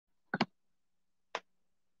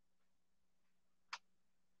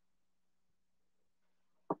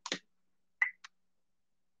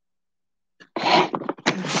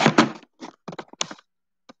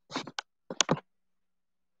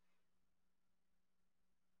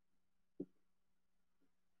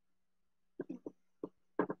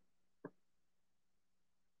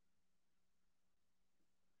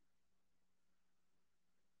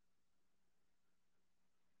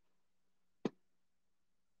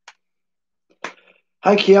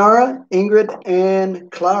Hi, Kiara, Ingrid, and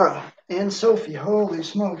Clara, and Sophie. Holy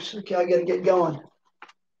smokes. Okay, I gotta get going.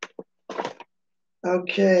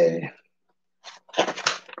 Okay.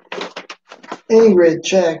 Ingrid,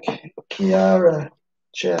 check. Kiara,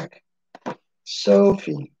 check.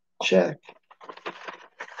 Sophie, check.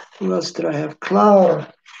 Who else did I have?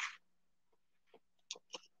 Clara,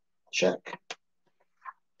 check.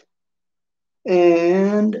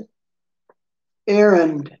 And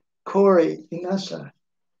Aaron, Corey, Inessa.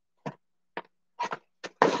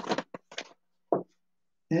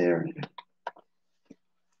 Aaron.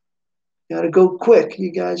 Gotta go quick.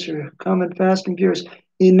 You guys are coming fast and furious.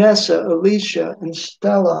 Inessa, Alicia, and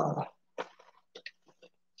Stella.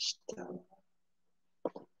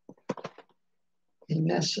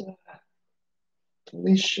 Inessa,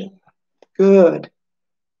 Alicia. Good.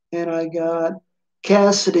 And I got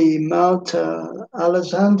Cassidy, Malta,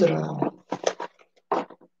 Alessandra.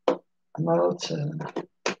 Malta,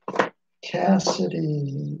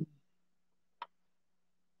 Cassidy,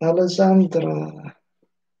 Alessandra.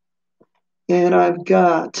 And I've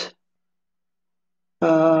got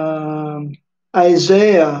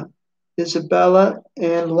Isaiah, Isabella,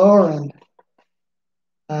 and Lauren.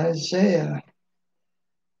 Isaiah,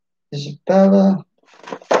 Isabella,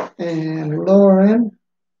 and Lauren.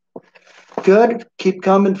 Good. Keep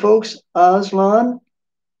coming, folks. Aslan,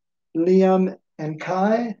 Liam, and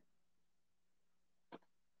Kai.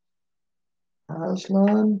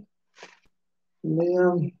 Aslan,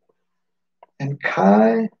 Liam, and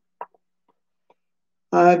Kai.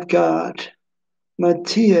 I've got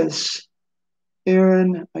Matthias,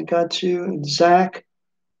 Aaron, I got you, and Zach,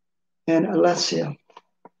 and Alessia.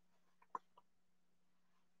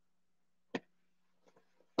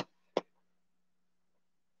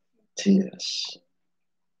 Matthias,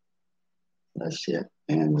 Alessia,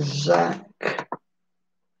 and Zach.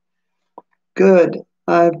 Good.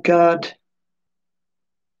 I've got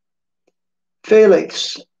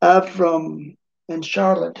Felix, Avram, and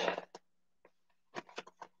Charlotte.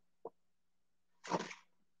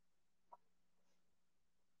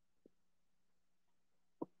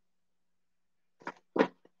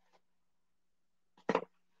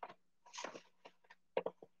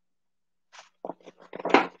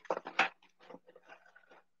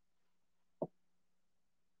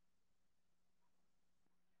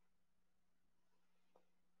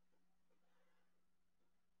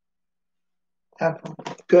 Avram.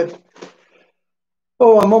 Good.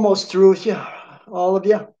 Oh, I'm almost through with you, all of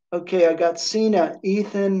you. Okay, I got Sina,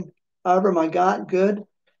 Ethan, Avram, I got. Good.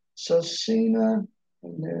 So Sina,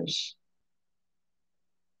 and there's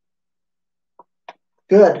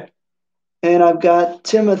good. And I've got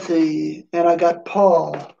Timothy, and I got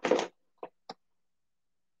Paul.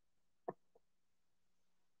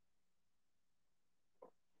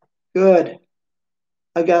 Good.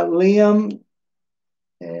 I got Liam,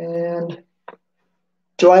 and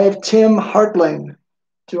do I have Tim Hartling?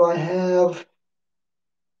 Do I have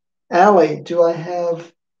Allie? Do I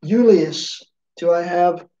have Julius? Do I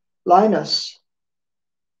have Linus?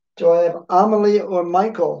 Do I have Amelie or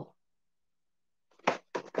Michael?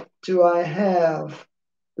 Do I have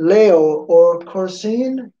Leo or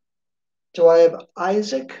Corsine? Do I have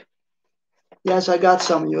Isaac? Yes, I got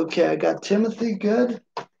some of you. Okay, I got Timothy. Good.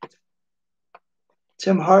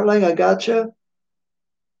 Tim Hartling, I got you.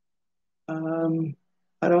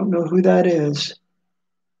 I don't know who that is.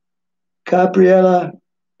 Gabriela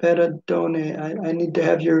Peradone. I need to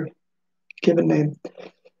have your given name.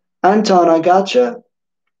 Anton, I got you.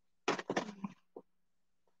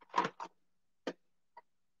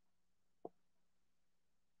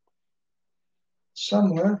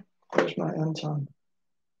 Somewhere. Where's my Anton?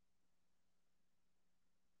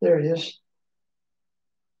 There he is.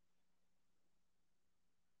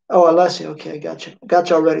 Oh, Alessia. Okay, I got you.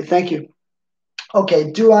 Got you already. Thank you.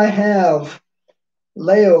 Okay, do I have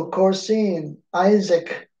Leo, Corsine,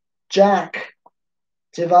 Isaac, Jack,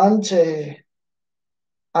 Devante,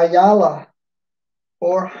 Ayala,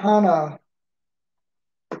 or Hannah?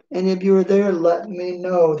 Any of you are there? Let me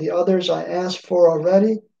know. The others I asked for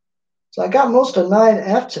already. So I got most of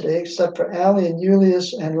 9F today, except for Allie and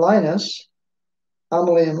Julius and Linus,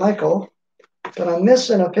 Amelie and Michael. But I'm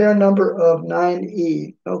missing a fair number of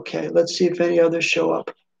 9E. Okay, let's see if any others show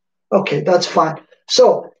up. Okay, that's fine.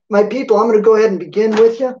 So, my people, I'm going to go ahead and begin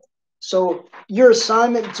with you. So, your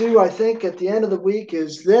assignment due, I think, at the end of the week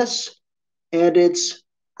is this, and it's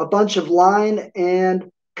a bunch of line and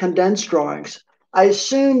condensed drawings. I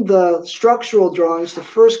assume the structural drawings, the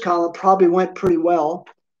first column, probably went pretty well.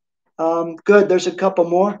 Good, there's a couple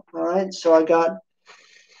more. All right, so I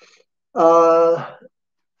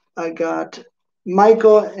got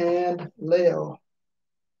Michael and Leo.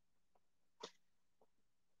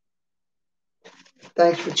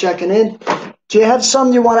 Thanks for checking in. Do you have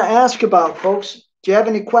something you want to ask about, folks? Do you have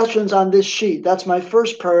any questions on this sheet? That's my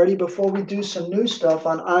first priority before we do some new stuff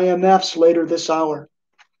on IMFs later this hour.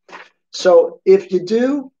 So if you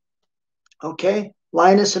do, okay,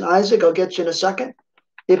 Linus and Isaac, I'll get you in a second.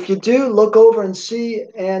 If you do, look over and see,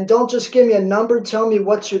 and don't just give me a number, tell me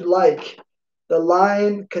what you'd like. The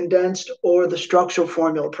line, condensed, or the structural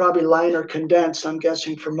formula. Probably line or condensed, I'm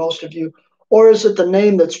guessing for most of you. Or is it the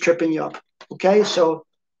name that's tripping you up? Okay, so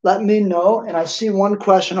let me know. And I see one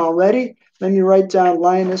question already. Let me write down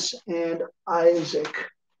Linus and Isaac.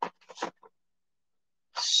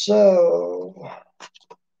 So,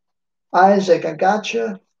 Isaac, I got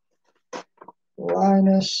you.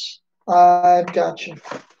 Linus, I've got you.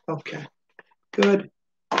 Okay, good.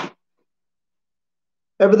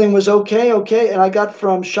 Everything was okay, okay. And I got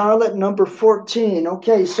from Charlotte number 14.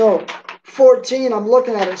 Okay, so 14, I'm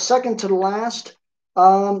looking at it second to the last.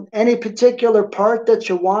 Any particular part that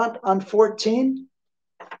you want on 14?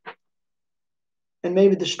 And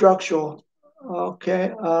maybe the structural.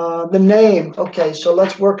 Okay, the name. Okay, so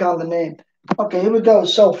let's work on the name. Okay, here we go.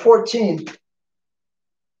 So 14.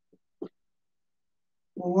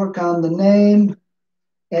 We'll work on the name.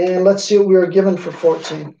 And let's see what we were given for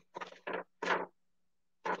 14.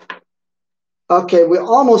 Okay, we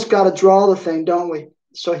almost got to draw the thing, don't we?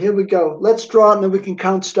 So here we go. Let's draw it and then we can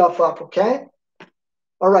count stuff up, okay?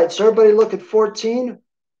 All right, so everybody look at 14.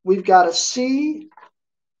 We've got a C,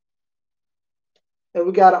 and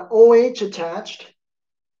we got an OH attached.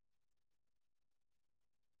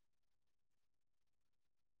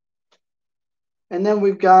 And then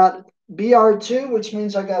we've got Br2, which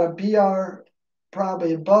means I got a Br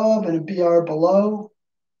probably above and a Br below.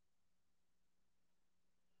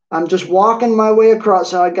 I'm just walking my way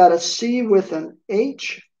across. So I got a C with an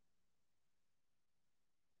H.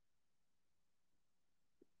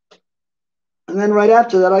 And then right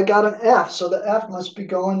after that, I got an F. So the F must be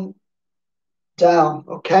going down,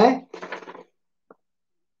 okay?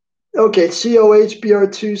 Okay, COH,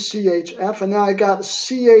 Br2, CHF. And now I got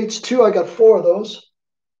CH2. I got 4 of those.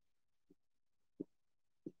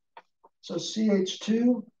 So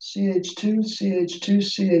CH2, CH2, CH2,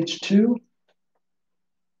 CH2.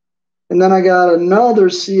 And then I got another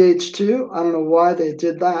CH2. I don't know why they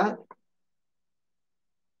did that.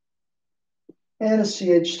 And a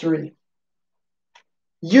CH3.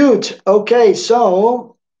 Ute. Okay,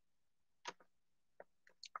 so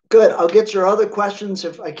good. I'll get your other questions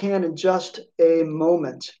if I can in just a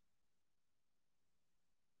moment.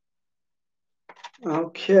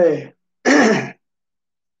 Okay.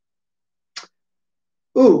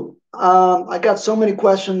 I got so many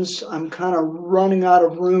questions. I'm kind of running out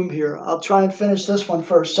of room here. I'll try and finish this one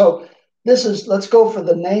first. So this is, let's go for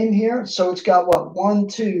the name here. So it's got what? 1,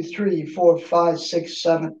 2, 3, 4, 5, 6,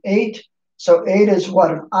 7, 8. So 8 is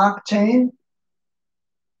what? An octane.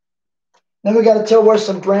 Then we got to tell where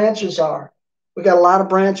some branches are. We got a lot of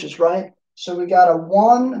branches, right? So we got a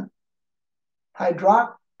 1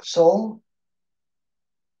 hydroxyl.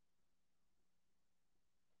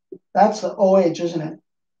 That's the OH, isn't it?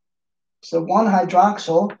 So 1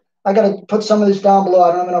 hydroxyl. I got to put some of these down below.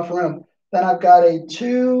 I don't have enough room. Then I've got a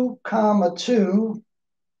 2, 2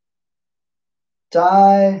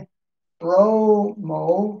 dibromo,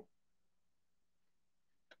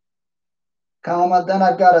 comma. Then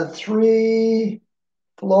I've got a 3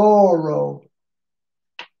 fluoro.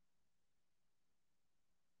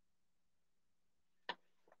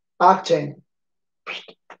 Octane.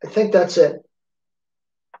 I think that's it.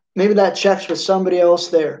 Maybe that checks with somebody else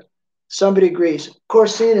there. Somebody agrees.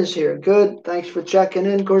 Corsine is here. Good. Thanks for checking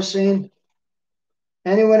in, Corsine.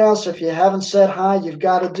 Anyone else, if you haven't said hi, you've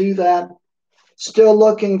got to do that. Still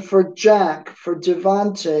looking for Jack, for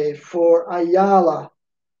Devante, for Ayala,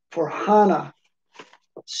 for Hannah.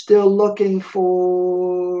 Still looking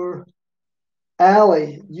for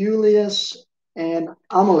Ali, Julius, and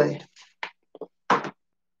Amelie.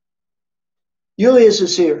 Julius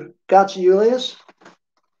is here. Got you, Julius?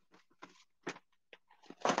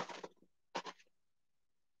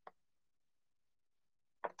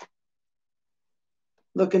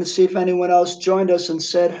 Looking to see if anyone else joined us and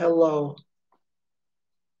said hello.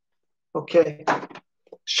 Okay.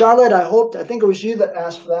 Charlotte, I think it was you that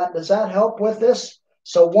asked for that. Does that help with this?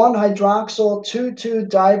 So 1 hydroxyl, 2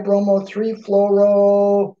 dibromo, 3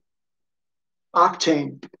 fluoro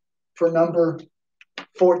octane for number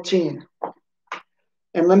 14.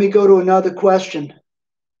 And let me go to another question.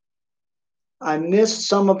 I missed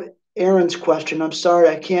some of Aaron's question. I'm sorry,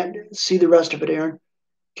 I can't see the rest of it, Aaron.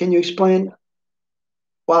 Can you explain?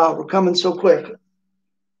 Wow, we're coming so quick.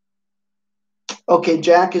 Okay,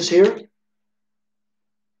 Jack is here.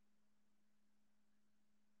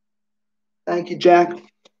 Thank you, Jack.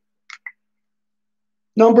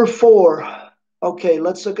 Number 4. Okay,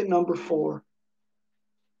 let's look at number 4.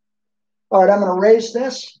 All right, I'm going to erase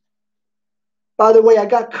this. By the way, I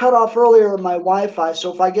got cut off earlier in my Wi-Fi,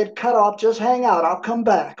 so if I get cut off, just hang out. I'll come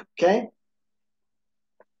back, okay?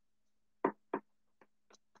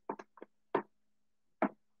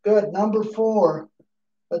 Good, number 4.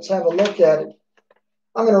 Let's have a look at it.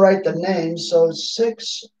 I'm going to write the name. So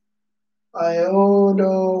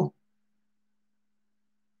 6-iodo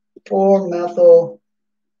 4-methyl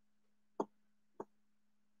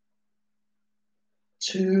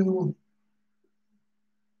 2-decyne.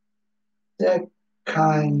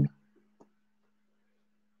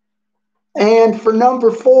 And for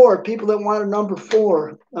number 4, people that want a number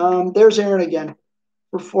 4, there's Aaron again.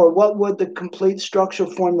 For 4, what would the complete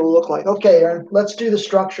structural formula look like? Okay, Aaron, let's do the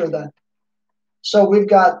structure then. So we've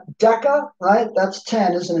got deca, right? That's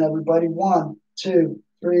 10, isn't it, everybody? 1, 2,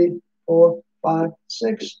 3, 4, 5,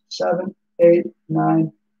 6, 7, 8,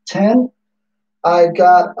 9, 10. I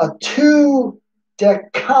got a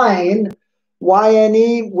 2-decyne.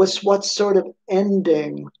 YNE was what sort of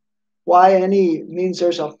ending? YNE means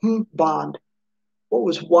there's a bond. What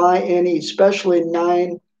was YNE? Especially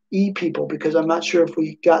 9E people, because I'm not sure if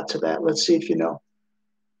we got to that. Let's see if you know.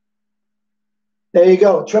 There you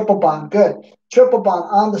go, triple bond, good. Triple bond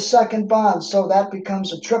on the second bond, so that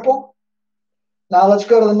becomes a triple. Now let's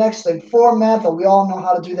go to the next thing, 4-methyl. We all know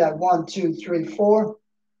how to do that. 1, 2, 3, 4.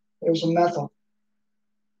 There's a methyl.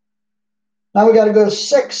 Now we got to go to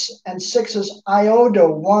 6, and 6 is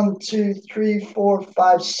iodo. 1, 2, 3, 4,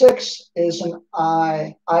 5, 6 is an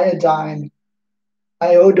iodine.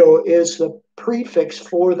 Iodo is the prefix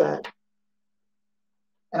for that.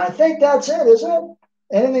 And I think that's it, isn't it?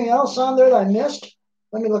 Anything else on there that I missed?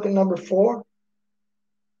 Let me look at number 4.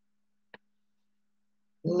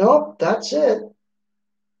 Nope, that's it.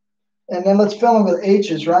 And then let's fill in with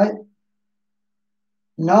H's, right?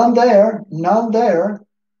 None there, none there.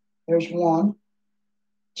 There's 1,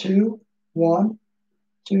 2, 1,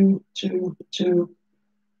 2, 2, 2,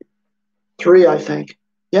 3, I think.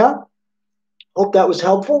 Yeah? Hope that was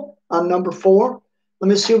helpful on number 4. Let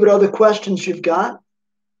me see what other questions you've got.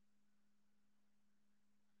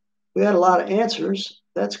 We had a lot of answers.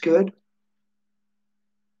 That's good.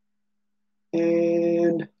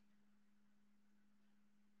 And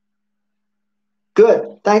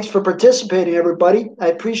good. Thanks for participating, everybody. I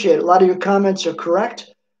appreciate it. A lot of your comments are correct.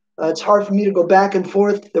 It's hard for me to go back and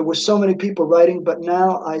forth. There were so many people writing, but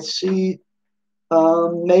now I see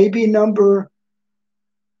maybe number,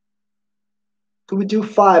 could we do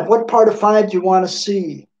 5? What part of 5 do you want to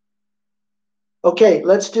see? Okay,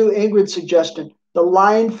 let's do Ingrid's suggestion. The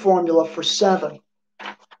line formula for 7.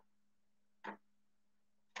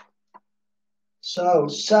 So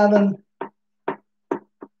 7,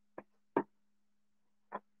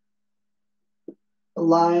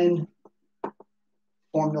 line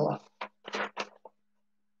formula.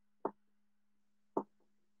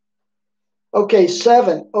 Okay,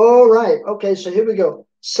 7. All right. Okay, so here we go.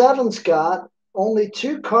 7's got only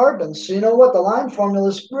 2 carbons. So you know what? The line formula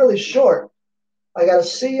is really short. I got a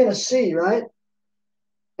C and a C, right?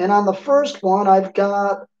 And on the first one, I've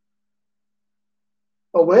got,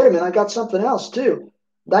 oh, wait a minute. I got something else too.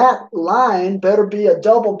 That line better be a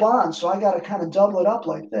double bond. So I got to kind of double it up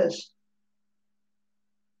like this.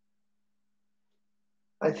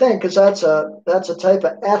 I think, because that's a type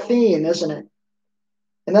of ethene, isn't it?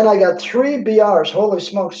 And then I got 3 BRs. Holy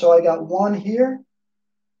smoke. So I got 1 here.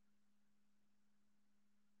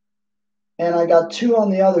 And I got 2 on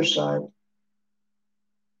the other side.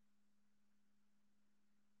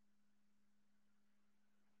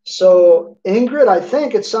 So Ingrid, I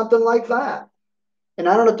think it's something like that. And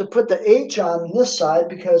I don't have to put the H on this side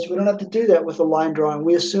because we don't have to do that with the line drawing.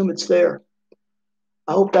 We assume it's there.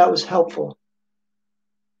 I hope that was helpful.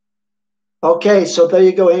 Okay, so there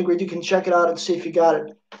you go, Ingrid. You can check it out and see if you got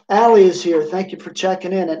it. Allie is here. Thank you for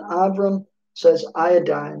checking in. And Avram says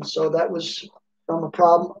iodine. So that was from a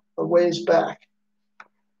problem a ways back.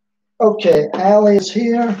 Okay, Allie is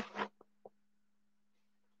here.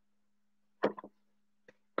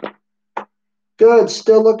 Good.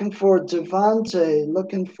 Still looking for Devante,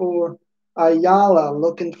 looking for Ayala,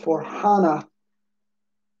 looking for Hannah,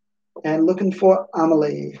 and looking for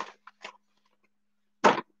Amelie.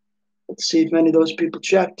 Let's see if any of those people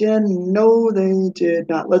checked in. No, they did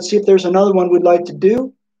not. Let's see if there's another one we'd like to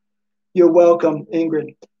do. You're welcome,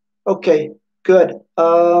 Ingrid. Okay, good.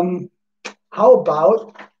 How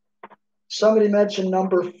about somebody mentioned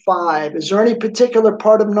number 5? Is there any particular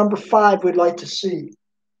part of number 5 we'd like to see?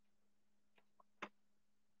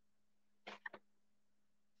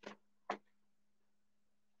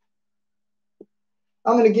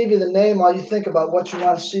 I'm going to give you the name while you think about what you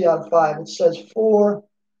want to see on 5. It says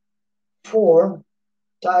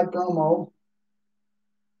 4,4-dibromo.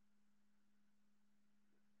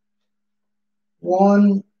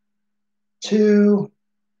 1, 2,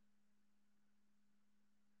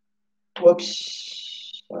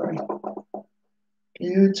 whoops, sorry,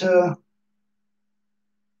 butane,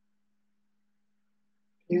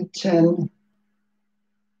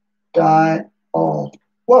 diol.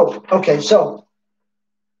 Whoa, okay, so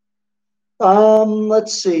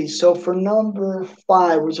let's see. So for number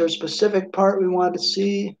 5, was there a specific part we wanted to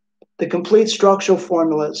see? The complete structural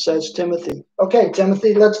formula, says Timothy. Okay,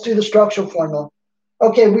 Timothy, let's do the structural formula.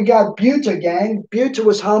 Okay, we got buta, gang. Buta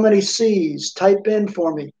was how many C's? Type in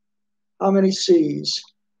for me. How many C's?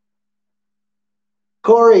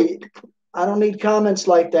 Corey, I don't need comments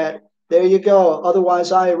like that. There you go.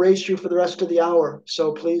 Otherwise, I erase you for the rest of the hour.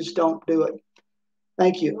 So please don't do it.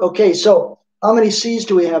 Thank you. Okay, so how many C's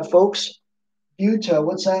do we have, folks? Buta,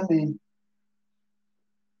 what's that mean?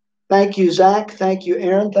 Thank you, Zach. Thank you,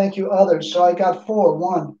 Aaron. Thank you, others. So I got 4.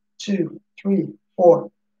 1, 2, 3, 4.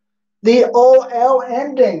 The OL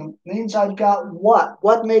ending means I've got what?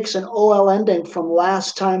 What makes an OL ending from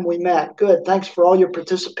last time we met? Good. Thanks for all your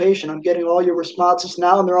participation. I'm getting all your responses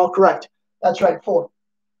now, and they're all correct. That's right, 4.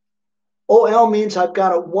 OL means I've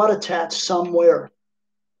got a what attached somewhere.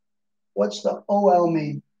 What's the OL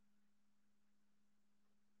mean?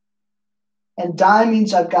 And di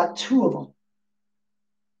means I've got 2 of them.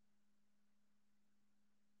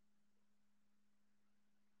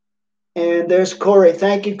 And there's Corey.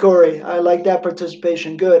 Thank you, Corey. I like that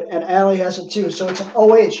participation. Good. And Allie has it too. So it's an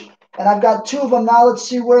OH. And I've got 2 of them now. Let's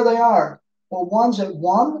see where they are. Well, one's at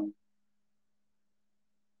 1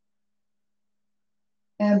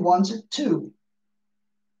 and one's at 2.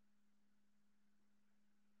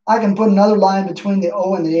 I can put another line between the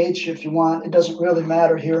O and the H if you want. It doesn't really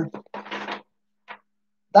matter here.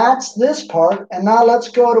 That's this part. And now let's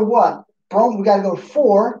go to what? We got to go to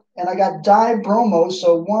 4. And I got dibromo.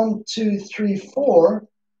 So 1, 2, 3, 4.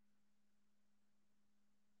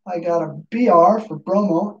 I got a BR for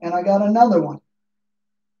bromo. And I got another one.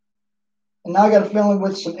 And now I got to fill in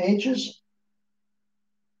with some H's.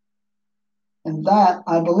 And that,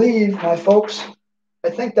 I believe, my folks, I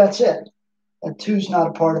think that's it. That 2's not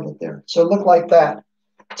a part of it there. So look like that.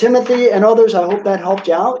 Timothy and others, I hope that helped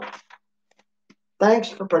you out. Thanks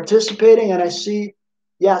for participating. And I see,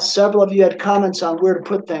 several of you had comments on where to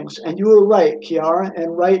put things. And you were right, Kiara,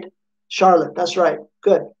 and right, Charlotte. That's right.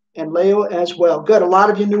 Good. And Leo as well. Good. A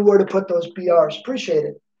lot of you knew where to put those BRs. Appreciate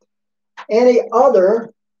it. Any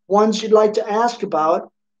other ones you'd like to ask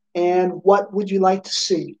about? And what would you like to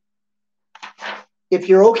see? If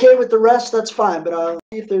you're okay with the rest, that's fine. But I'll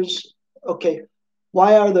see if there's, okay.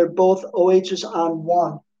 Why are there both OHs on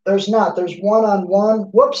 1? There's not. There's 1 on 1.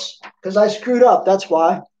 Whoops, because I screwed up. That's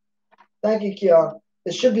why. Thank you, Kiara.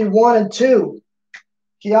 It should be 1 and 2.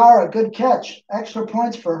 Kiara, good catch. Extra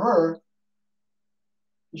points for her.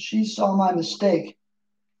 She saw my mistake.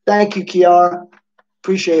 Thank you, Kiara.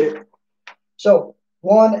 Appreciate it. So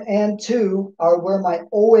 1 and 2 are where my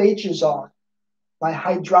OHs are. My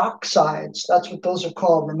hydroxides. That's what those are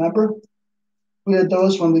called. Remember? We had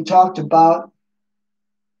those when we talked about.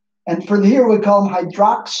 And for here, we call them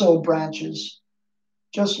hydroxyl branches.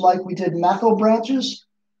 Just like we did methyl branches.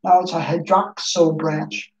 Now it's a hydroxyl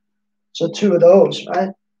branch. So 2 of those, right?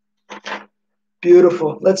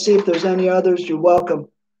 Beautiful. Let's see if there's any others. You're welcome.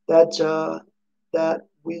 That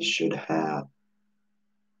we should have.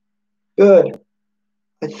 Good.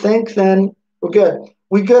 I think then we're good.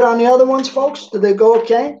 We good on the other ones, folks? Did they go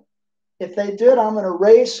okay? If they did, I'm going to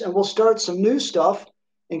race and we'll start some new stuff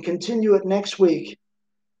and continue it next week.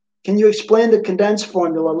 Can you explain the condensed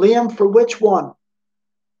formula? Liam, for which one?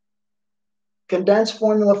 Condensed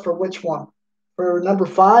formula for which one? For number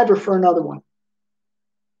 5 or for another one?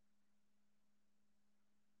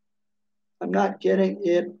 I'm not getting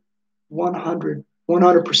it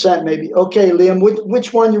 100% maybe. Okay, Liam,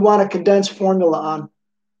 which one you want a condensed formula on?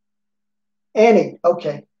 Any.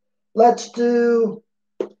 Okay. Let's do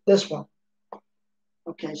this one.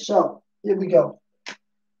 Okay, so here we go.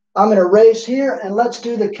 I'm going to erase here, and let's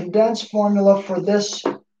do the condensed formula for this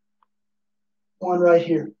one right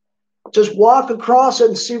here. Just walk across it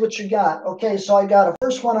and see what you got. Okay, so I got a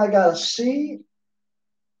first one, I got a C.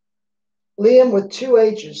 Liam with 2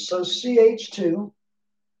 H's, so CH2.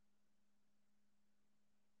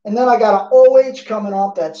 And then I got an OH coming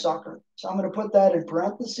off that sucker. So I'm going to put that in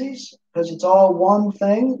parentheses because it's all one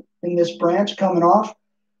thing in this branch coming off.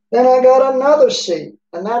 Then I got another C,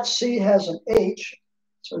 and that C has an H.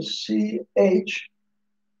 So CH.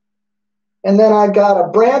 And then I got a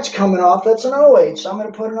branch coming off that's an OH. So I'm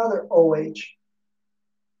going to put another OH.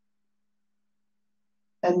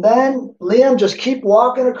 And then, Liam, just keep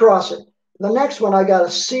walking across it. The next one, I got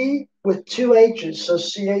a C with two H's, so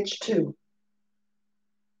CH2.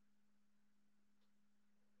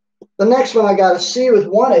 The next one, I got a C with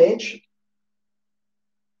one H.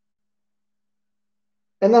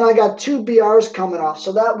 And then I got two BRs coming off,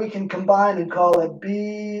 so that we can combine and call it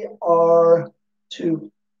BR2.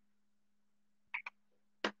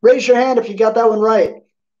 Raise your hand if you got that one right.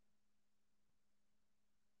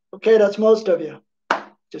 Okay, that's most of you.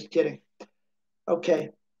 Just kidding. Okay.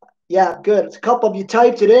 Yeah, good. A couple of you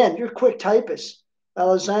typed it in. You're quick typists.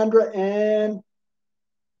 Alessandra and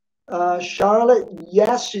Charlotte,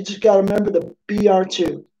 yes, you just got to remember the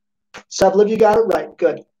BR2. Several of you got it right.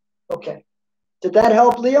 Good. Okay. Did that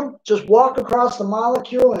help, Liam? Just walk across the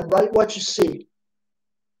molecule and write what you see.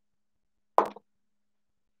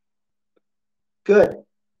 Good.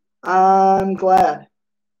 I'm glad.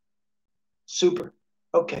 Super.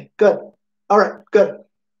 Okay, good. All right, good.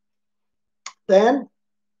 Then,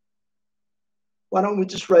 why don't we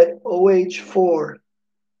just write OH4?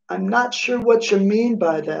 I'm not sure what you mean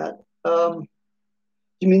by that. You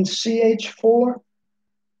mean CH4?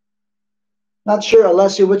 Not sure,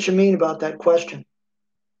 Alessia, what you mean about that question.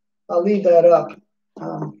 I'll leave that up.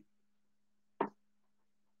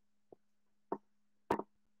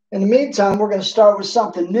 In the meantime, we're going to start with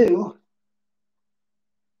something new.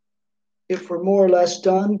 If we're more or less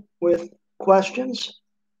done with questions.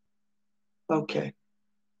 Okay.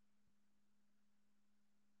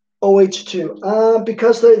 OH2.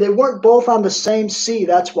 Because they weren't both on the same C,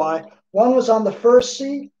 that's why. One was on the first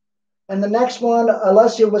C, and the next one,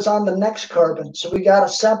 Alessia, was on the next carbon. So we got to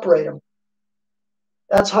separate them.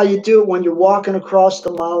 That's how you do it when you're walking across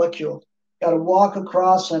the molecule. Got to walk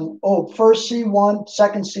across and, first C1,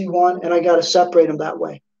 second C1, and I got to separate them that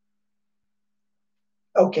way.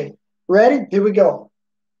 Okay, ready? Here we go.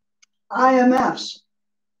 IMFs.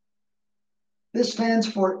 This stands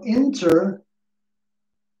for intermolecular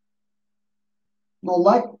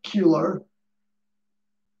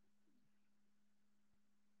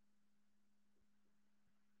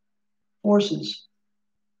forces.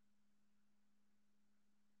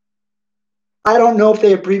 I don't know if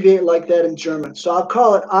they abbreviate like that in German. So I'll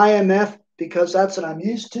call it IMF because that's what I'm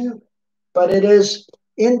used to, but it is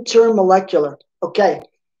intermolecular. Okay.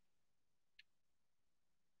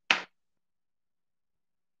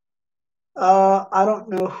 I don't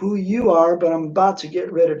know who you are, but I'm about to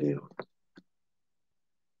get rid of you.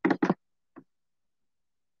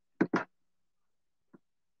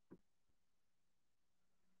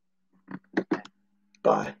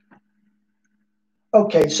 Bye.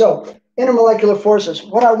 Okay, so intermolecular forces.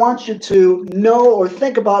 What I want you to know or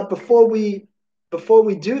think about before we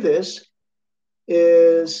do this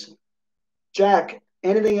is, Jack,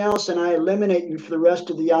 anything else and I eliminate you for the rest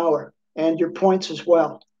of the hour and your points as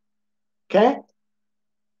well. Okay?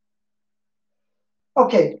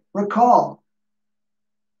 Okay, recall.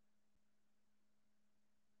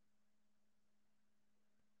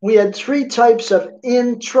 We had three types of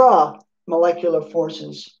intramolecular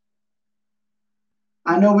forces.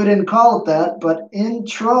 I know we didn't call it that, but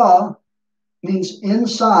intra means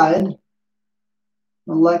inside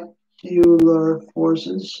molecular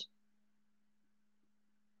forces.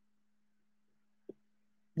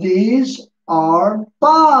 These are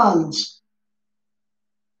bonds.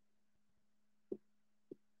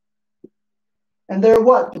 And they're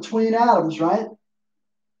what? Between atoms, right?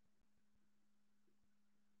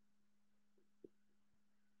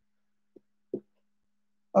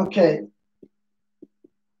 Okay.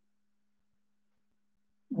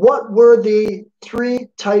 What were the three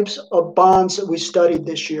types of bonds that we studied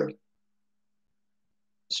this year?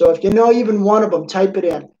 So if you know even one of them, type it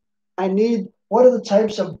in. What are the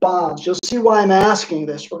types of bonds? You'll see why I'm asking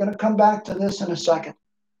this. We're going to come back to this in a second.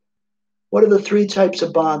 What are the three types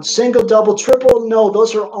of bonds? Single, double, triple? No,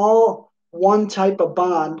 those are all one type of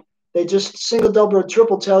bond. They just single, double, or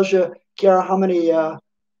triple tells you, Kiara, how many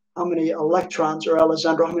electrons, or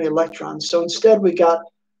Alessandro, how many electrons. So instead we got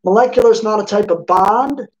molecular is not a type of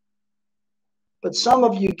bond, but some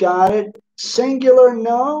of you got it. Singular,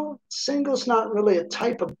 no. Single's not really a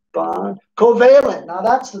type of bond. Covalent, now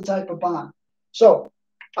that's the type of bond. So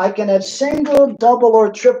I can have single, double,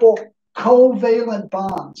 or triple covalent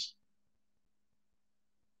bonds.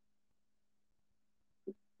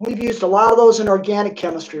 We've used a lot of those in organic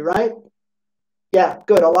chemistry, right? Yeah,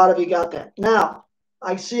 good. A lot of you got that. Now,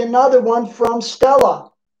 I see another one from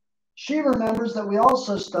Stella. She remembers that we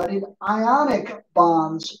also studied ionic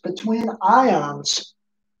bonds between ions.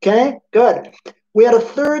 Okay, good. We had a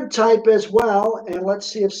third type as well, and let's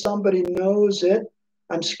see if somebody knows it.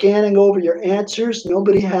 I'm scanning over your answers.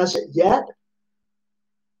 Nobody has it yet.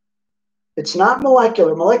 It's not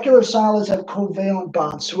molecular. Molecular solids have covalent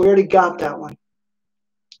bonds, so we already got that one.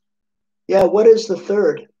 Yeah, what is the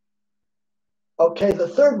third? Okay, the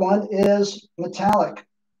third one is metallic.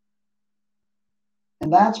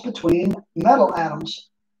 And that's between metal atoms.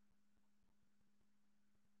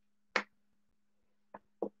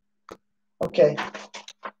 Okay,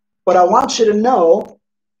 what I want you to know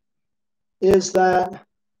is that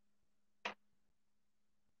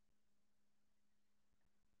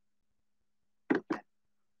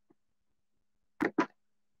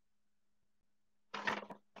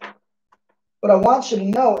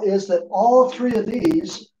all three of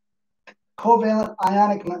these, covalent,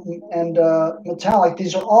 ionic, and metallic,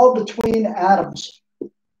 these are all between atoms.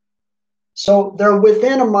 So they're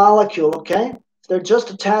within a molecule, okay? They're just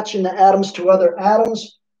attaching the atoms to other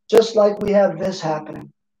atoms, just like we have this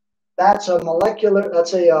happening. That's a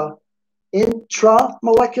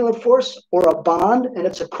intramolecular force or a bond, and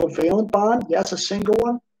it's a covalent bond. Yes, a single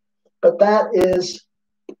one, but that is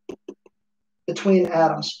between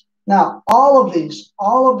atoms. Now, all of these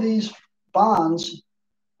bonds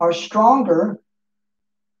are stronger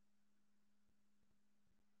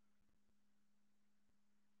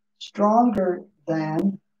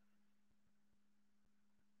than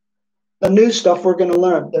the new stuff we're going to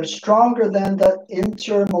learn. They're stronger than the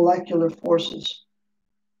intermolecular forces.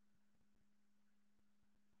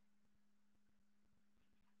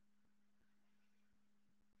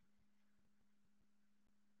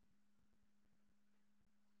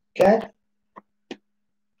 Okay?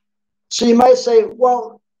 So you might say,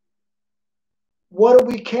 well, what do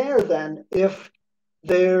we care then if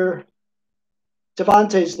they're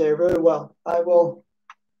Devante's there? Very well. I will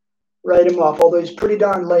write him off, although he's pretty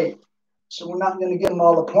darn late. So we're not going to give him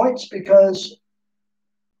all the points because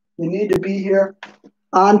you need to be here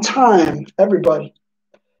on time, everybody.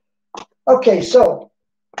 Okay, so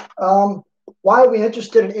why are we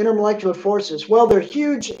interested in intermolecular forces? Well, they're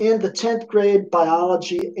huge in the 10th grade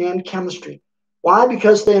biology and chemistry. Why?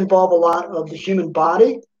 Because they involve a lot of the human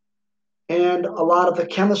body and a lot of the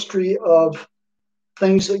chemistry of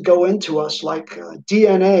things that go into us, like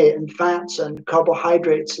DNA and fats and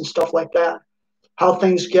carbohydrates and stuff like that, how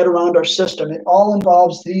things get around our system. It all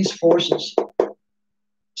involves these forces.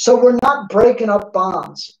 So we're not breaking up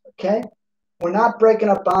bonds, okay? We're not breaking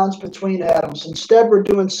up bonds between atoms. Instead, we're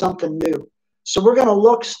doing something new. So we're going to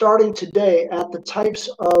look starting today at the types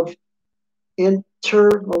of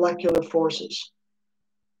intermolecular forces.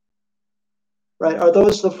 Right? Are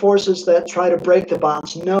those the forces that try to break the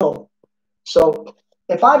bonds? No. So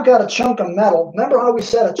if I've got a chunk of metal, remember how we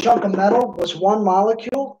said a chunk of metal was one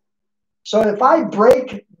molecule? So if I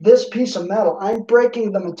break this piece of metal, I'm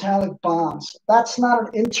breaking the metallic bonds. That's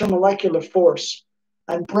not an intermolecular force.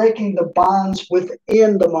 I'm breaking the bonds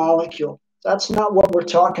within the molecule. That's not what we're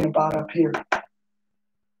talking about up here.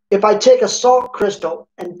 If I take a salt crystal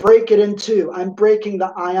and break it in two, I'm breaking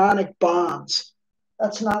the ionic bonds.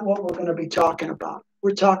 That's not what we're going to be talking about.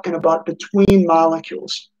 We're talking about between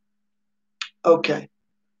molecules. Okay.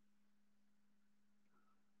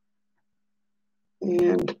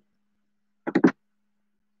 And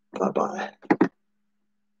bye-bye.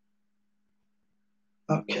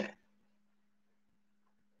 Okay.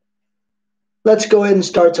 Let's go ahead and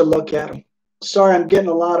start to look at them. Sorry, I'm getting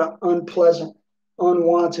a lot of unpleasant,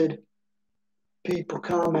 unwanted people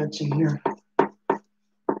commenting here.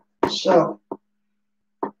 So,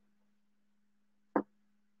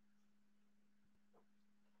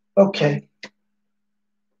 okay.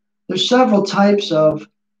 There's several types of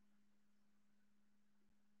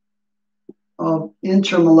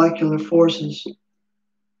intermolecular forces.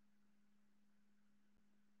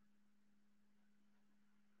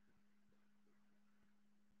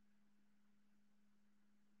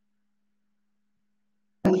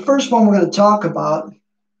 And the first one we're going to talk about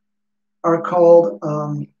are called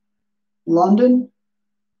London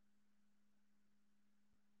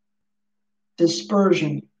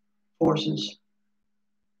dispersion forces.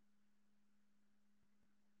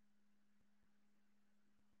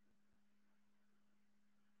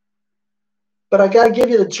 But I got to give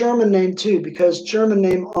you the German name too, because German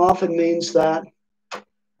name often means that,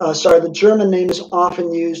 the German name is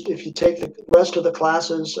often used if you take the rest of the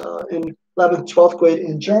classes in 11th, 12th grade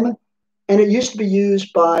in German. And it used to be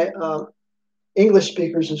used by English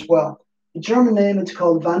speakers as well. The German name, it's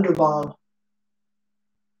called van der Waal.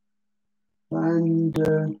 Van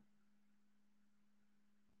der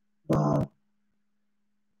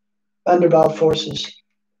Waal forces.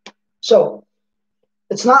 So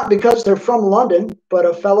It's not because they're from London, but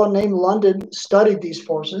a fellow named London studied these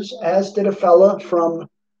forces, as did a fellow from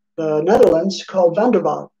the Netherlands called van der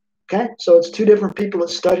Waals. Okay, so it's two different people that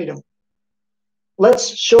studied them. Let's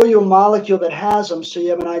show you a molecule that has them so you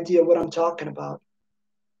have an idea what I'm talking about.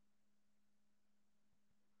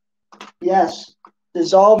 Yes,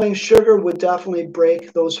 dissolving sugar would definitely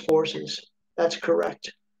break those forces. That's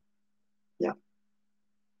correct. Yeah.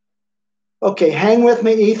 Okay, hang with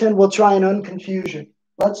me, Ethan. We'll try and unconfuse you.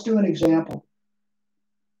 Let's do an example.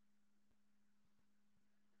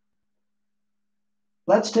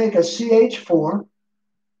 Let's take a CH4.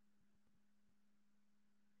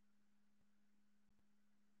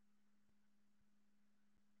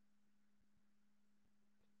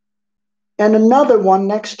 And another one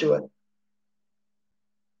next to it.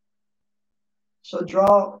 So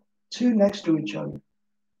draw two next to each other.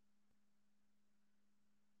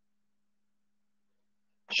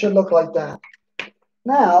 Should look like that.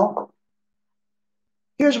 Now,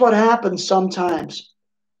 here's what happens sometimes.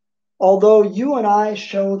 Although you and I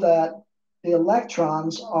show that the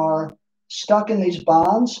electrons are stuck in these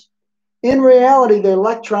bonds, in reality, the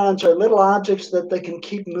electrons are little objects that they can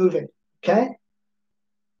keep moving, okay?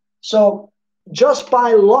 So just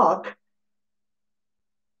by luck,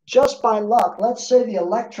 let's say the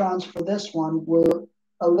electrons for this one were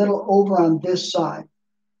a little over on this side.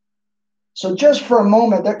 So just for a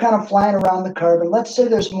moment, they're kind of flying around the carbon. Let's say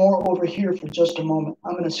there's more over here for just a moment.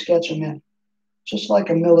 I'm going to sketch them in, just like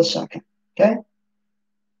a millisecond, okay?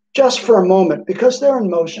 Just for a moment, because they're in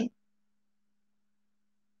motion.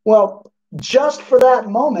 Well, just for that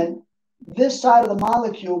moment, this side of the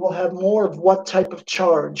molecule will have more of what type of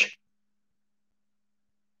charge?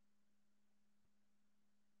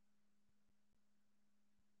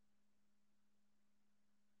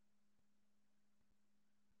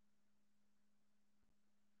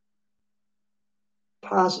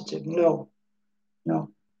 Positive, no.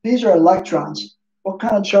 These are electrons. What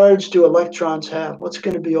kind of charge do electrons have? What's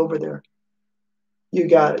going to be over there? You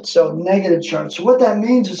got it. So negative charge. So what that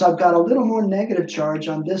means is I've got a little more negative charge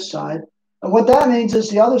on this side. And what that means is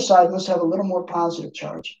the other side must have a little more positive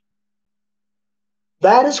charge.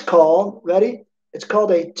 That is called, ready? It's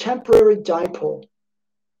called a temporary dipole.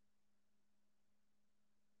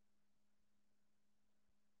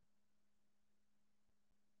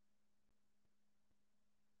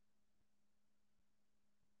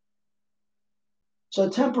 So a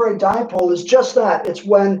temporary dipole is just that. It's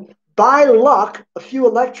when, by luck, a few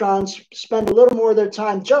electrons spend a little more of their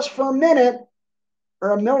time just for a minute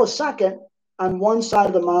or a millisecond on one side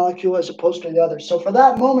of the molecule as opposed to the other. So for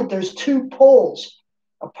that moment, there's two poles,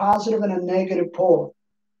 a positive and a negative pole.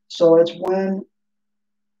 So it's when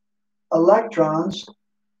electrons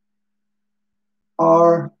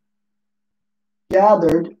are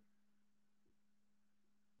gathered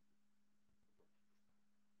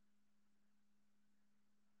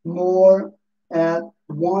more at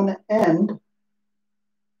one end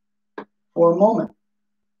for a moment.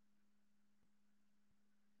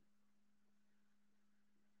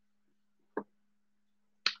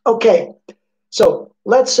 Okay, so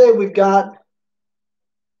let's say we've got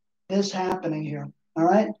this happening here, all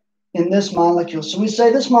right, in this molecule. So we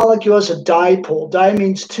say this molecule is a dipole. Di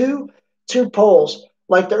means two poles.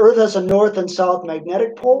 Like the Earth has a north and south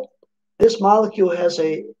magnetic pole, this molecule has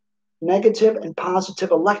a negative and positive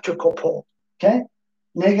electrical pole, okay?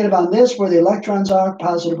 Negative on this where the electrons are,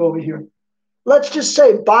 positive over here. Let's just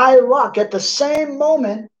say by luck, at the same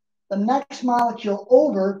moment, the next molecule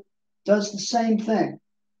over does the same thing,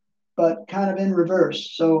 but kind of in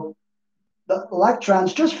reverse. So the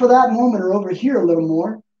electrons, just for that moment, are over here a little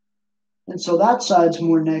more. And so that side's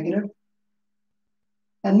more negative.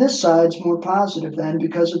 And this side's more positive then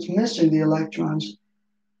because it's missing the electrons.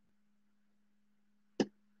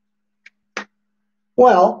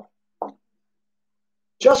 Well,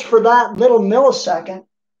 just for that little millisecond,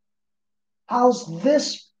 how's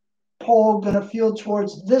this pole going to feel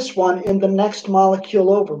towards this one in the next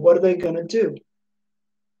molecule over? What are they going to do?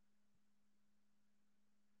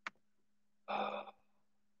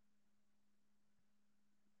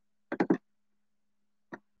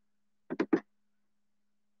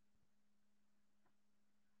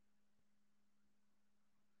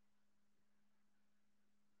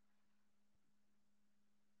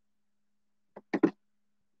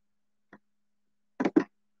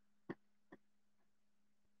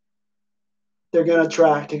 They're going to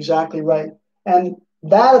attract, exactly right. And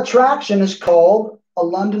that attraction is called a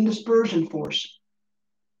London dispersion force.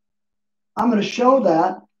 I'm going to show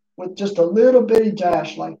that with just a little bitty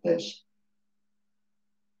dash like this.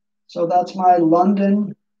 So that's my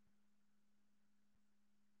London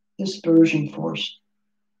dispersion force.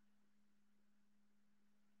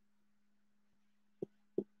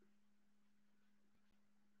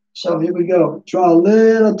 So here we go. Draw a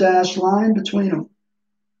little dashed line between them.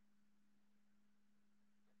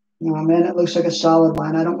 Oh man, it looks like a solid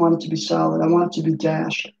line. I don't want it to be solid. I want it to be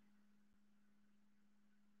dashed.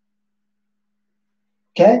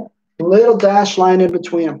 Okay, a little dashed line in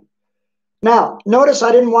between them. Now, notice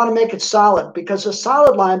I didn't want to make it solid because a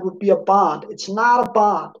solid line would be a bond. It's not a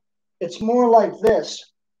bond. It's more like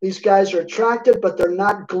this. These guys are attracted, but they're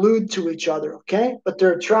not glued to each other, okay? But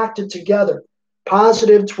they're attracted together.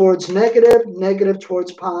 Positive towards negative, negative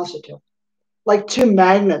towards positive. Like two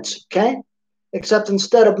magnets, okay? Except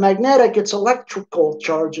instead of magnetic, it's electrical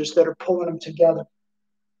charges that are pulling them together.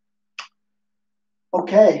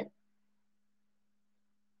 Okay.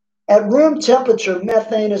 At room temperature,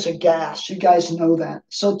 methane is a gas. You guys know that.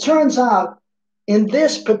 So it turns out in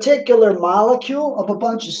this particular molecule of a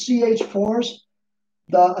bunch of CH4s,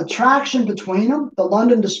 the attraction between them, the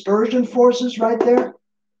London dispersion forces right there,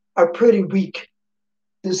 are pretty weak.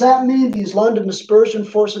 Does that mean these London dispersion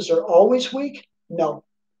forces are always weak? No.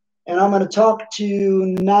 And I'm going to talk to you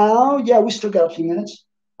now. Yeah, we still got a few minutes.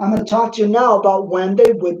 I'm going to talk to you now about when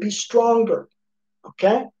they would be stronger.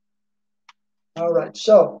 Okay? All right.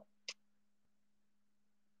 So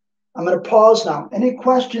I'm going to pause now. Any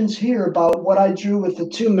questions here about what I drew with the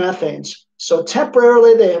two methanes? So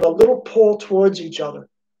temporarily, they have a little pull towards each other.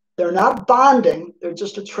 They're not bonding. They're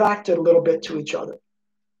just attracted a little bit to each other.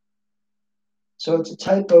 So it's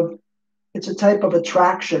a type of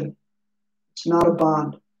attraction. It's not a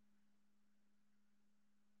bond.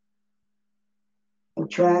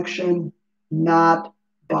 Attraction, not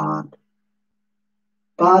bond.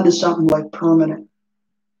 Bond is something like permanent.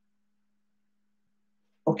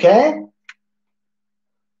 Okay?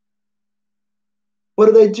 What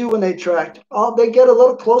do they do when they attract? Oh, they get a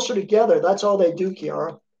little closer together. That's all they do,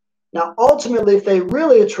 Kiara. Now, ultimately, if they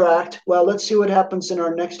really attract, well, let's see what happens in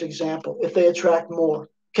our next example. If they attract more,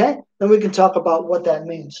 okay? Then we can talk about what that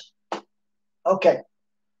means. Okay.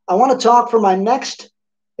 I want to talk for my next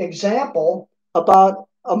example about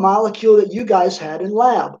a molecule that you guys had in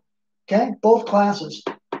lab, okay? Both classes.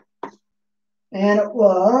 And it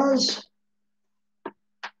was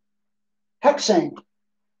hexane.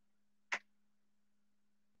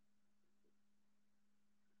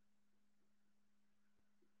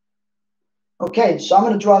 Okay, so I'm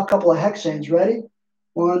going to draw a couple of hexanes. Ready?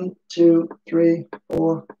 1, 2, 3,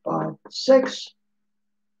 4, 5, 6.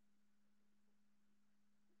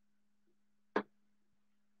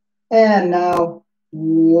 And now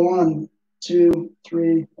 1, 2,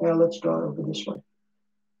 3. Well, let's draw it over this way,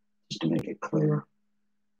 just to make it clear.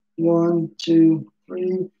 1, 2,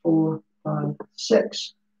 3, 4, 5,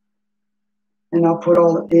 6. And I'll put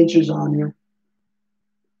all the H's on here,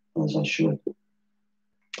 as I should.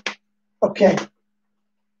 Okay.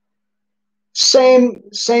 Same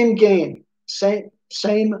game.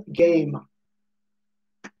 Same game.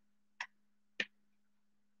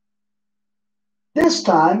 This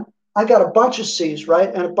time, I got a bunch of C's,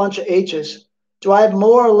 right, and a bunch of H's. Do I have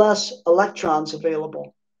more or less electrons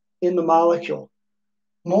available in the molecule?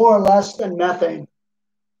 More or less than methane.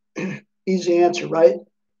 Easy answer, right?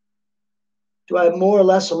 Do I have more or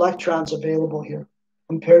less electrons available here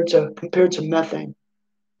compared to methane?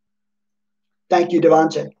 Thank you,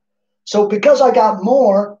 Devante. So because I got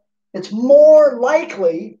more, it's more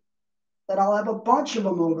likely that I'll have a bunch of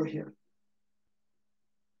them over here.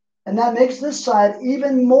 And that makes this side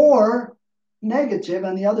even more negative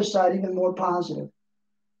and the other side even more positive.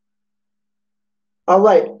 All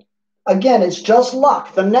right. Again, it's just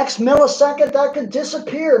luck. The next millisecond, that could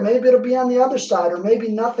disappear. Maybe it'll be on the other side or maybe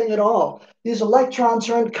nothing at all. These electrons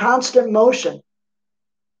are in constant motion.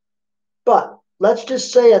 But let's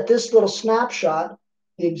just say at this little snapshot,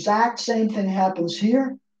 the exact same thing happens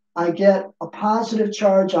here. I get a positive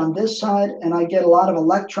charge on this side, and I get a lot of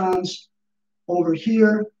electrons over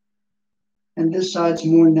here, and this side's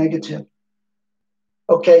more negative.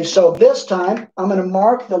 Okay, so this time, I'm going to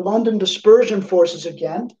mark the London dispersion forces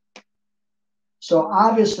again. So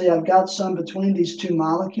obviously, I've got some between these two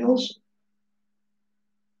molecules.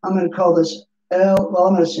 I'm going to call this L, well,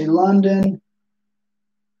 I'm going to say London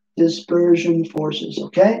dispersion forces,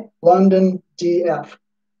 okay? London DF.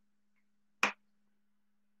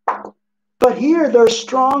 But here they're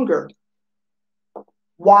stronger.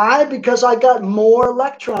 Why? Because I got more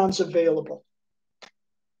electrons available.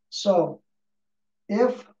 So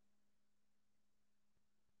if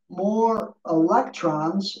more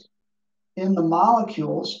electrons in the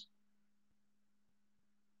molecules,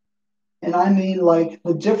 and I mean like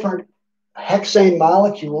the different hexane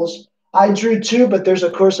molecules, I drew two, but there's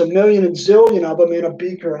of course a million and zillion of them in a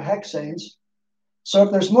beaker of hexanes. So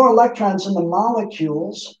if there's more electrons in the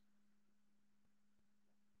molecules,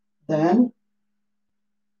 then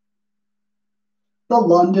the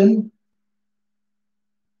London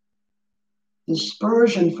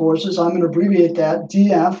dispersion forces, I'm going to abbreviate that,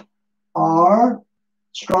 DF, are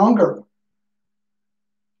stronger.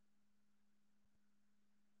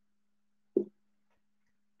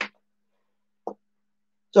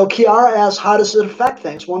 So Chiara asks, how does it affect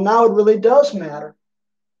things? Well, now it really does matter.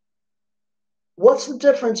 What's the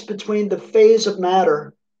difference between the phase of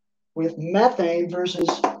matter with methane versus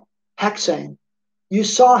hexane? You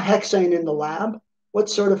saw hexane in the lab. What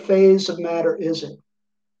sort of phase of matter is it?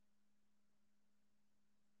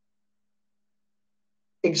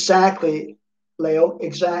 Exactly, Leo,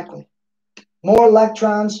 exactly. More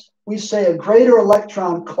electrons, we say a greater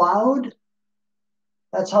electron cloud.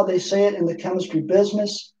 That's how they say it in the chemistry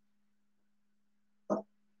business.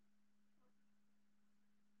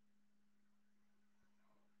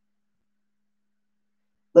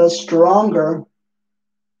 The stronger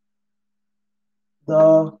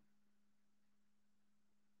the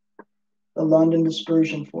London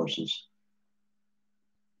dispersion forces.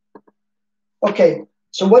 Okay,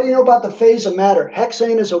 so what do you know about the phase of matter?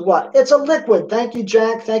 Hexane is a what? It's a liquid. Thank you,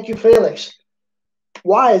 Jack. Thank you, Felix.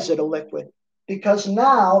 Why is it a liquid? Because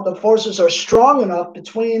now the forces are strong enough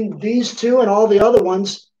between these two and all the other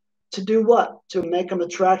ones to do what? To make them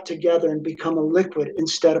attract together and become a liquid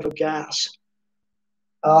instead of a gas.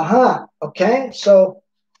 Okay, so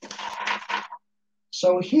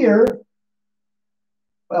here,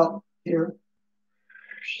 well, here,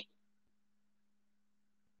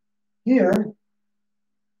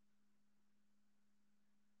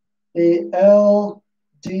 the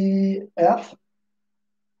LDF,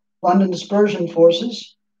 London dispersion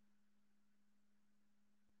forces,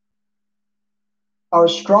 are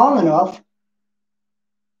strong enough,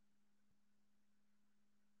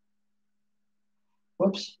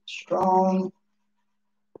 strong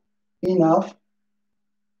enough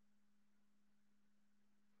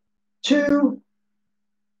to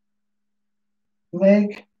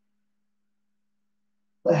make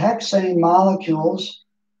the hexane molecules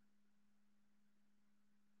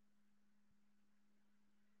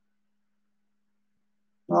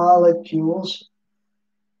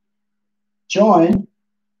join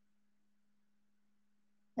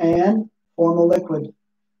and form a liquid.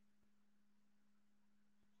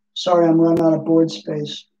 Sorry, I'm running out of board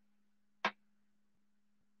space.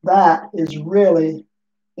 That is really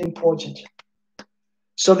important.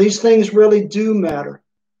 So these things really do matter.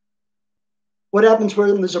 What happens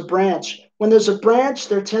when there's a branch? When there's a branch,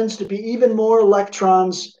 there tends to be even more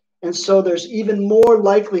electrons, and so there's even more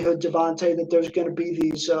likelihood, Devante, that there's going to be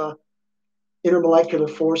these intermolecular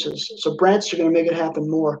forces. So branches are going to make it happen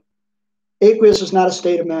more. Aqueous is not a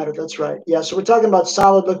state of matter. That's right. Yeah, so we're talking about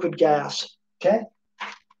solid, liquid, gas. Okay?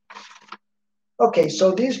 Okay,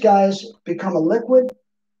 so these guys become a liquid.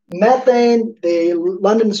 Methane, the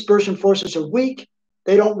London dispersion forces are weak.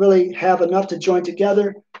 They don't really have enough to join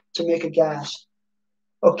together to make a gas.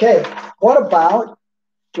 Okay, what about,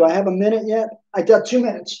 do I have a minute yet? I got 2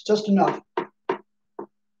 minutes, just enough.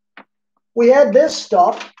 We had this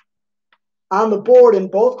stuff on the board in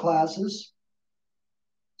both classes.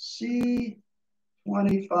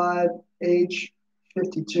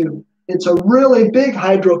 C25H52. It's a really big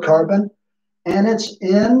hydrocarbon, and is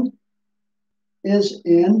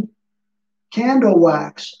in candle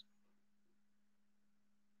wax.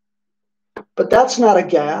 But that's not a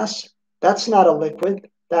gas. That's not a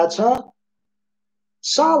liquid. That's a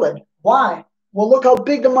solid. Why? Well, look how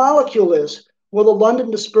big the molecule is. Will the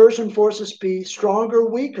London dispersion forces be stronger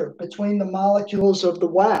or weaker between the molecules of the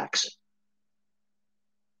wax?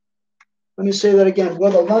 Let me say that again.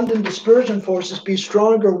 Will the London dispersion forces be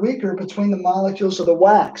stronger or weaker between the molecules of the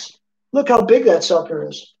wax? Look how big that sucker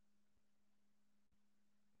is.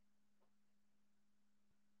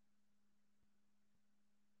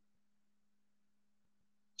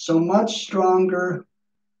 So much stronger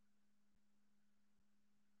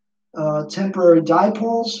temporary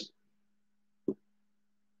dipoles.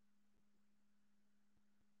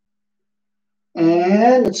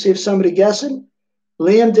 And let's see if somebody guessed it.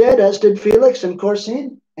 Liam did, as did Felix and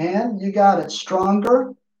Corsine. And you got it.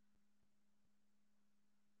 Stronger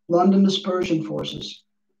London dispersion forces.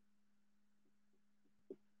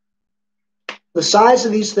 The size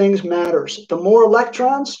of these things matters. The more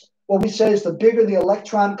electrons, what we say is the bigger the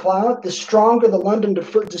electron cloud, the stronger the London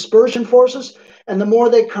dispersion forces, and the more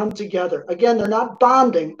they come together. Again, they're not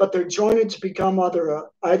bonding, but they're joining to become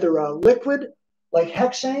either a liquid, like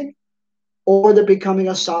hexane, or they're becoming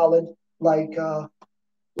a solid, like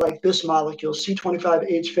this molecule,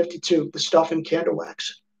 C25H52, the stuff in candle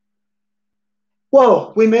wax.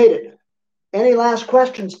 Whoa, we made it. Any last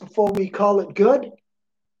questions before we call it good?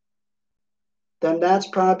 Then that's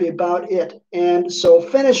probably about it. And so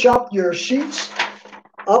finish up your sheets,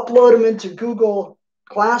 upload them into Google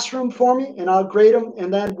Classroom for me, and I'll grade them,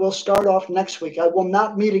 and then we'll start off next week. I will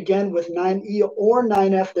not meet again with 9E or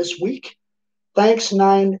 9F this week. Thanks,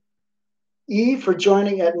 9E, for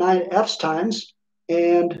joining at 9F's times.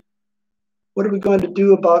 And what are we going to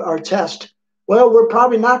do about our test? Well, we're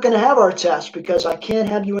probably not going to have our test because I can't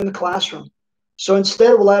have you in the classroom. So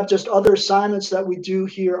instead, we'll have just other assignments that we do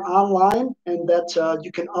here online and that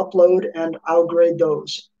you can upload, and I'll grade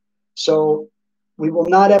those. So we will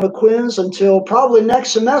not have a quiz until probably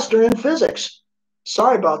next semester in physics.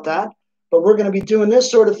 Sorry about that, but we're going to be doing this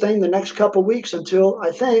sort of thing the next couple of weeks until,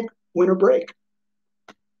 I think, winter break.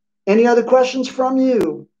 Any other questions from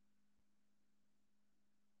you?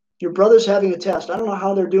 Your brother's having a test. I don't know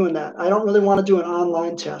how they're doing that. I don't really want to do an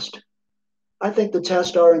online test. I think the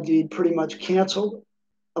tests are indeed pretty much canceled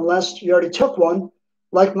unless you already took one.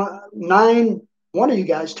 Like one of you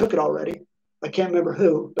guys took it already. I can't remember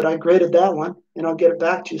who, but I graded that one, and I'll get it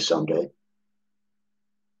back to you someday.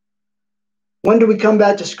 When do we come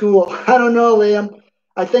back to school? I don't know, Liam.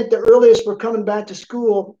 I think the earliest we're coming back to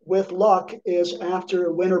school with luck is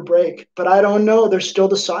after winter break, but I don't know. They're still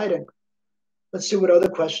deciding. Let's see what other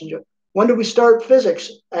questions you have. When do we start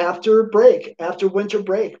physics? After break, after winter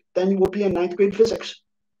break. Then we'll be in 9th grade physics.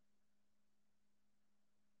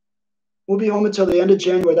 We'll be home until the end of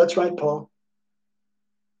January. That's right, Paul.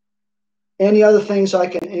 Any other things I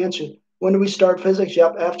can answer? When do we start physics?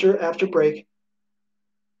 Yep, after break.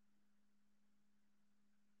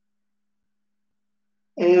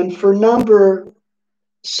 And for number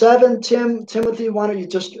 7, Timothy, why don't you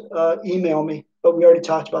just email me? But we already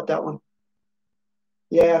talked about that one.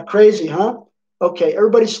 Yeah, crazy, huh? Okay,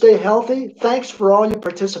 everybody stay healthy. Thanks for all your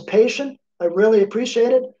participation. I really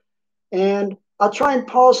appreciate it. And I'll try and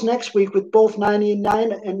pause next week with both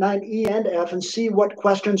 9E9 and 9E and F and see what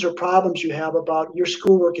questions or problems you have about your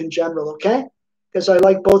schoolwork in general, okay? Because I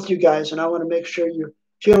like both you guys, and I want to make sure you're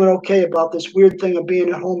feeling okay about this weird thing of being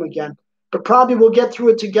at home again. But probably we'll get through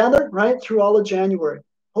it together, right, through all of January.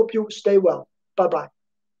 Hope you stay well. Bye-bye.